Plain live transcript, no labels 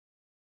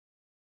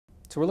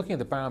So we're looking at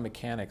the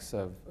biomechanics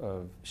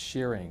of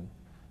shearing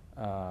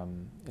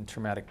in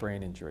traumatic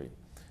brain injury.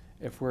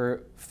 If we're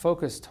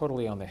focused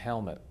totally on the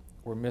helmet,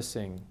 we're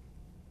missing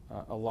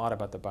a lot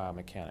about the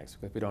biomechanics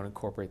because we don't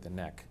incorporate the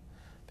neck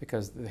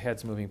because the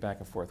head's moving back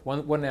and forth.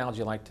 One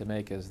analogy I like to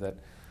make is that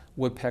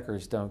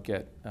woodpeckers don't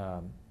get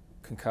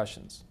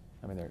concussions.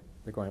 I mean,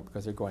 they're going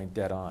because they're going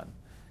dead on.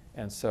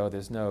 And so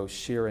there's no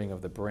shearing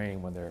of the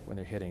brain when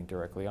they're hitting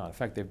directly on. In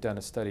fact, they've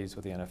done studies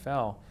with the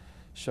NFL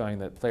showing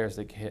that players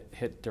that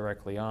hit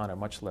directly on are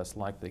much less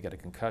likely to get a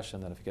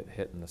concussion than if you get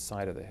hit in the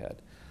side of the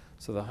head.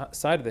 So the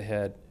side of the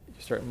head, you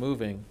start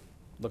moving,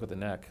 look at the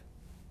neck,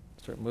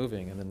 start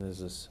moving, and then there's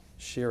this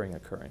shearing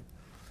occurring.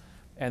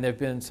 And there have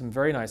been some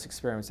very nice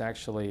experiments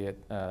actually at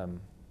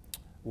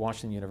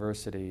Washington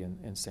University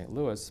in St.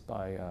 Louis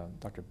by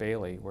Dr.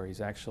 Bailey, where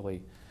he's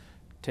actually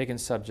taken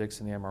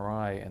subjects in the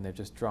MRI and they've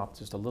just dropped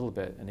just a little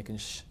bit, and you can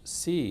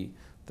see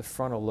the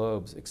frontal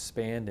lobes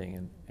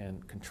expanding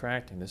and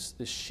contracting, this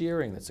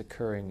shearing that's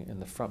occurring in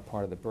the front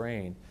part of the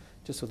brain,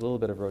 just with a little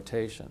bit of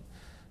rotation.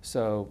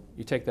 So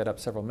you take that up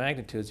several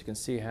magnitudes, you can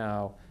see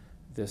how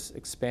this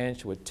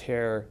expansion would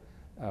tear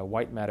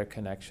white matter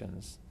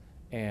connections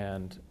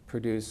and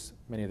produce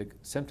many of the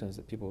symptoms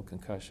that people with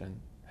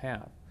concussion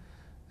have.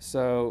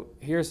 So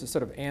here's the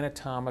sort of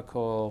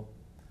anatomical,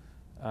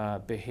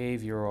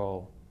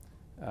 behavioral,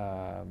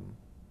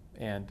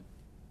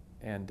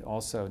 and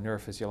also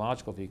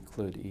neurophysiological, if you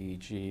include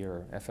EEG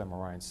or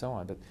fMRI and so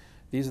on. But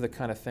these are the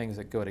kind of things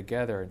that go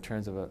together in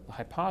terms of a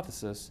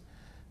hypothesis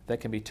that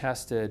can be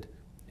tested,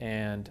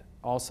 and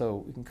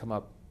also we can come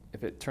up,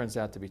 if it turns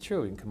out to be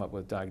true, we can come up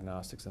with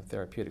diagnostics and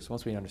therapeutics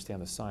once we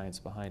understand the science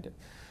behind it.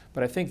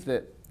 But I think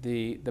that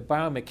the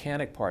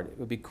biomechanic part, it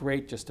would be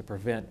great just to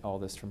prevent all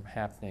this from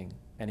happening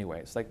anyway.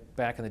 It's like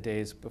back in the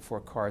days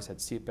before cars had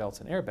seatbelts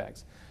and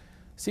airbags.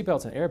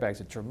 Seatbelts and airbags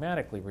have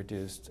dramatically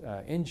reduced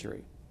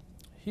injury,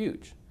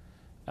 huge.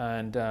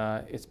 And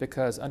it's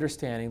because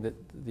understanding that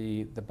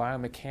the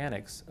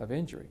biomechanics of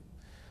injury.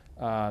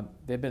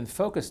 They've been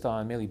focused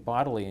on mainly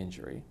bodily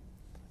injury.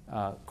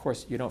 Of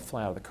course, you don't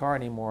fly out of the car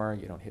anymore,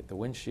 you don't hit the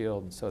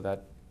windshield, and so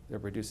that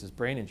reduces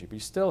brain injury. But you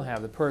still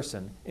have the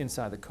person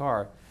inside the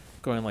car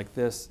going like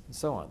this and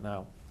so on.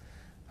 Now,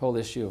 the whole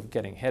issue of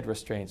getting head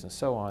restraints and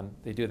so on,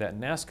 they do that in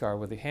NASCAR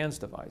with the HANDS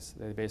device.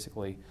 They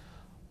basically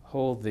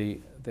hold the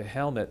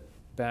helmet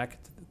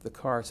back to the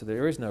car so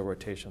there is no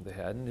rotation of the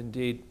head. And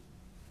indeed,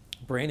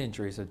 brain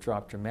injuries have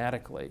dropped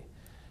dramatically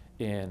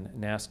in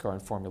NASCAR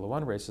and Formula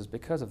One races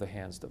because of the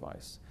HANDS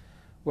device.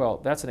 Well,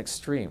 that's an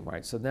extreme,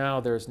 right? So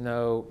now there's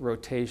no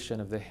rotation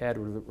of the head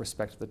with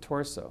respect to the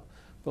torso.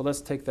 But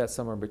let's take that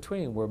somewhere in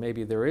between where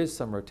maybe there is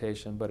some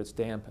rotation, but it's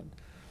dampened.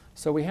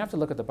 So we have to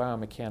look at the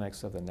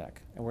biomechanics of the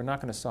neck, and we're not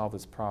going to solve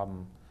this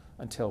problem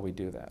until we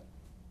do that.